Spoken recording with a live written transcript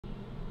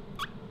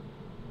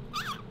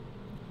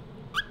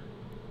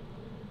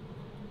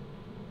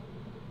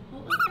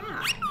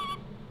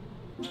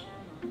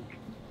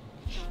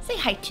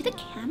hi to the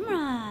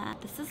camera.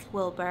 This is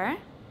Wilbur.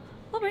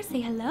 Wilbur,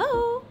 say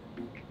hello.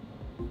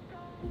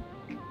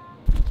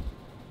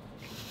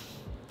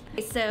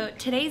 So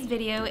today's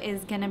video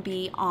is gonna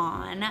be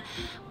on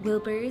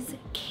Wilbur's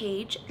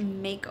cage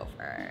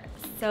makeover.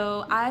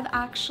 So I've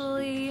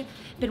actually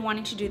been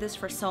wanting to do this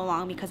for so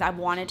long because I've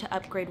wanted to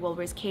upgrade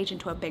Wilbur's cage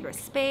into a bigger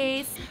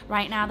space.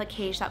 Right now the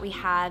cage that we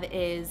have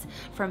is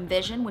from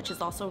Vision, which is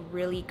also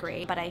really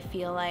great, but I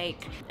feel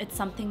like it's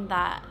something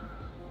that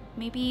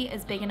maybe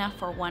is big enough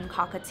for one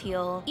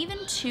cockatiel, even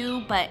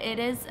two, but it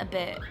is a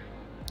bit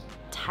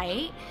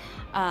tight.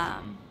 I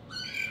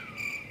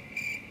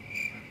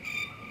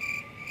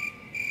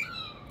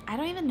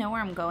don't even know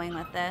where I'm going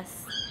with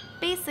this.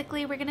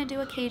 Basically, we're gonna do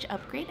a cage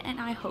upgrade and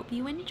I hope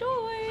you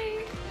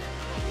enjoy.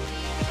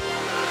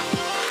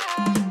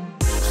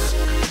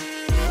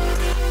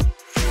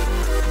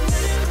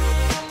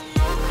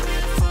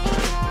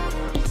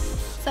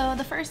 So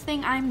the first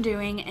thing I'm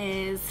doing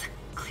is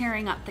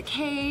clearing up the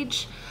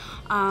cage,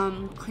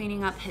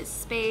 cleaning up his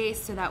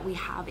space so that we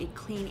have a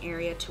clean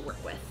area to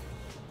work with.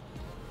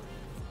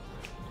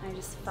 I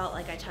just felt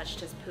like I touched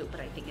his poop,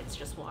 but I think it's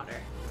just water.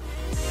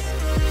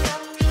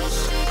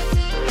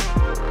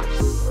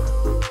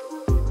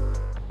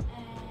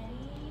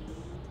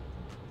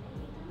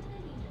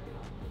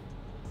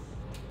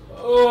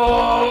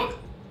 Oh,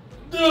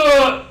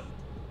 okay.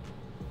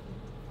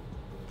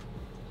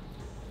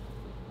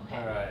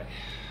 All right.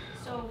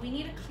 So we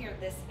need to clear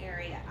this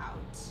area out.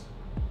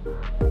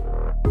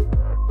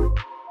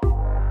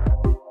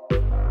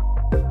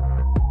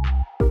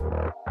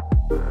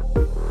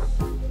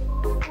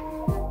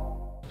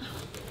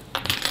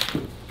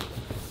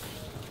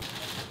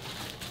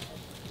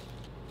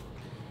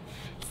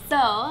 So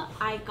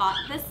I got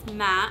this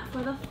mat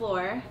for the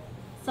floor.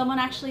 Someone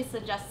actually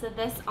suggested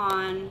this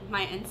on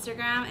my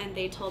Instagram and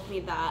they told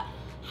me that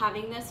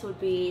having this would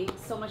be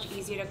so much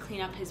easier to clean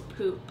up his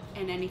poop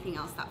and anything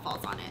else that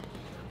falls on it.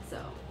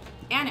 So,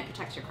 and it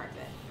protects your carpet.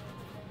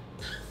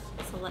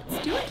 So let's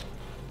do it.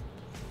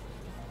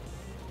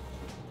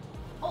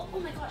 Oh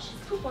my gosh, his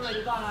poop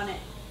already got on it.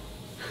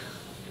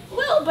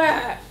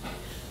 Wilbur!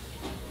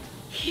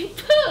 You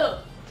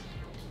pooped!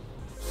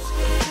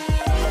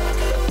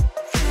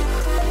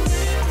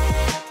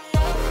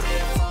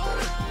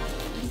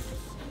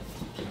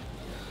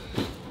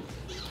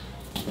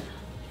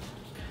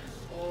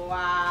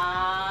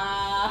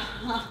 Wow.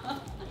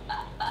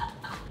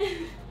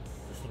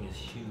 This thing is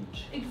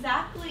huge.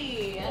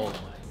 Exactly. Oh my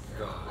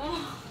god.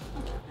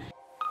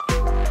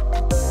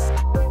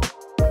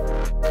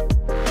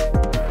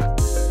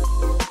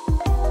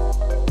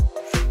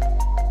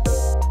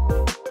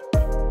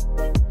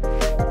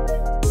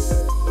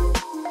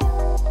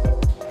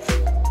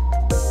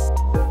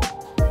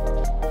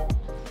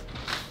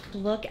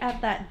 Look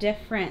at that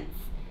difference.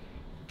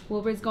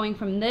 Wilbur's going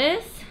from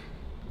this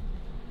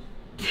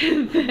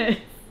to this.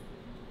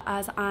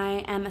 As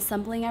I am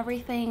assembling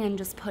everything and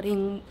just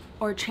putting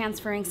or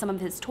transferring some of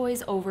his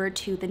toys over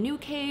to the new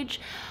cage,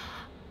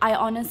 I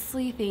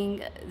honestly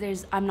think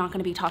I'm not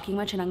gonna be talking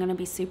much and I'm gonna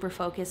be super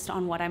focused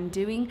on what I'm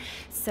doing.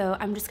 So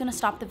I'm just gonna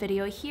stop the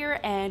video here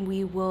and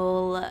we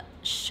will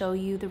show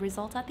you the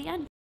result at the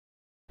end.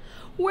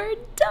 We're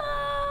done!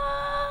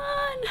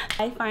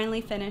 I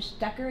finally finished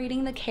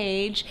decorating the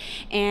cage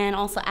and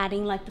also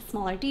adding like the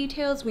smaller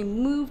details. We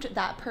moved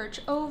that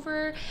perch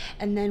over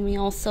and then we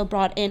also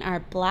brought in our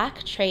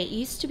black tray. It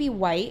used to be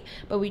white,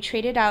 but we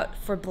traded out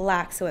for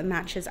black so it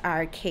matches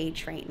our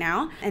cage right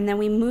now. And then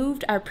we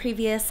moved our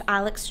previous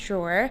Alex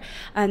drawer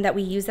that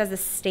we used as a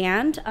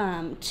stand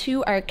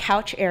to our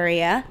couch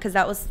area because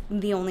that was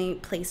the only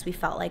place we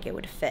felt like it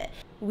would fit.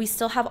 We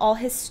still have all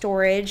his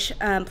storage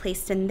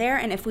placed in there,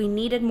 and if we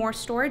needed more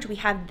storage, we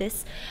have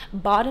this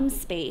bottom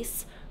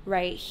space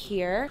right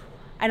here.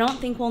 I don't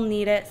think we'll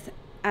need it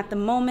at the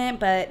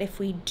moment, but if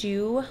we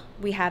do,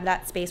 we have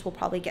that space. We'll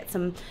probably get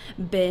some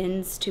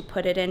bins to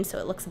put it in so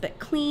it looks a bit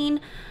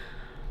clean.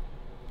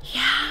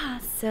 Yeah,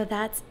 so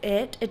that's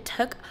it. It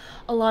took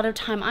a lot of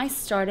time. I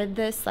started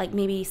this like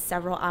maybe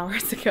several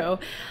hours ago,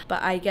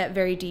 but I get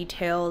very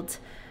detailed.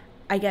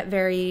 I get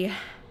very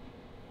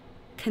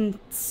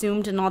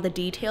consumed in all the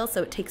details,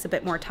 so it takes a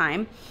bit more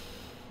time.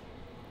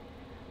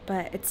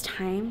 But it's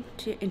time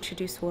to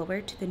introduce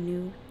Wilbur to the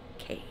new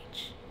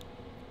cage.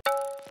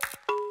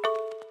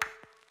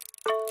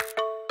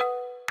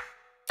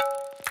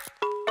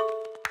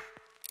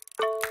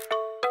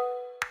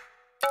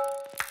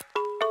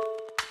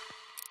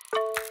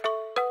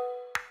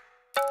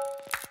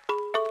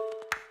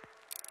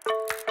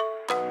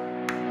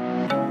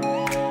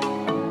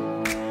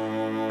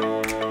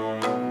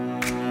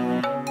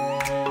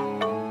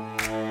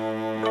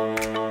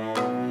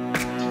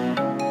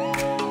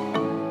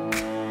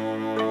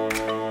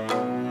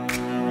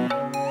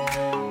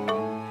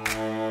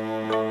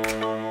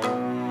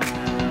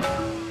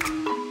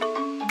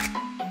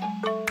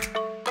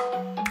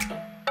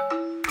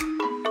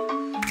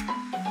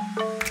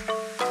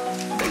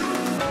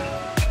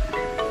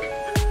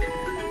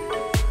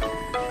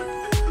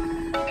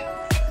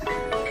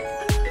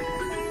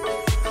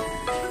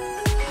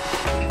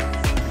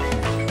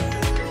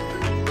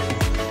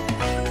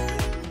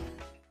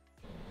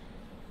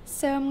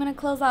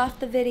 close off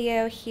the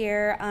video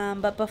here,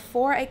 but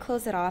before I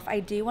close it off,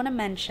 I do want to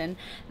mention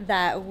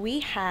that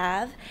we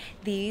have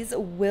these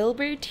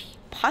Wilbur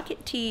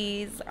pocket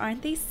tees.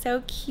 Aren't they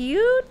so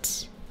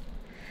cute?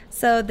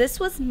 So this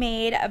was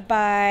made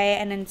by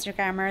an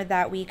Instagrammer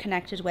that we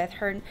connected with.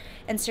 Her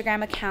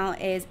Instagram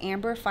account is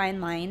Amber Fine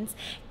Lines,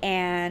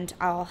 and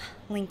I'll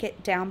link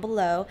it down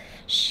below.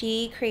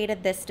 She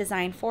created this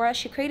design for us.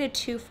 She created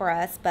two for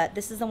us, but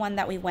this is the one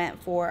that we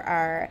went for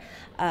our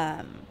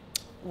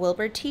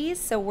Wilbur tees.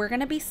 So we're going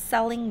to be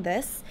selling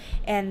this,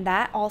 and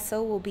that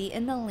also will be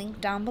in the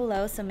link down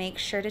below, so make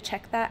sure to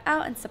check that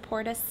out and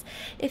support us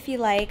if you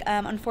like.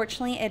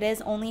 Unfortunately, it is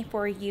only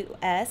for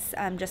US,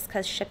 just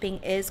because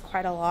shipping is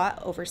quite a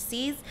lot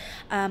overseas,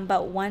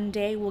 but one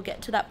day we'll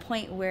get to that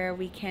point where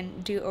we can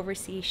do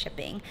overseas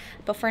shipping,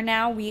 but for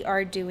now we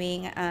are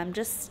doing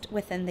just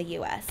within the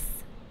US.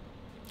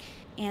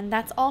 And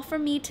that's all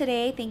from me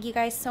today. Thank you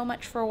guys so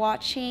much for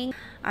watching.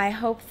 I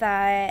hope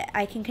that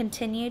I can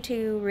continue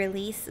to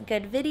release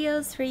good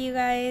videos for you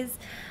guys.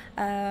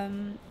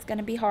 It's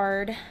gonna be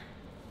hard.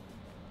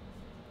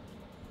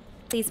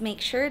 Please make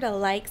sure to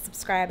like,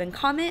 subscribe, and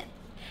comment,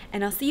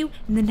 and I'll see you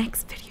in the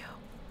next video.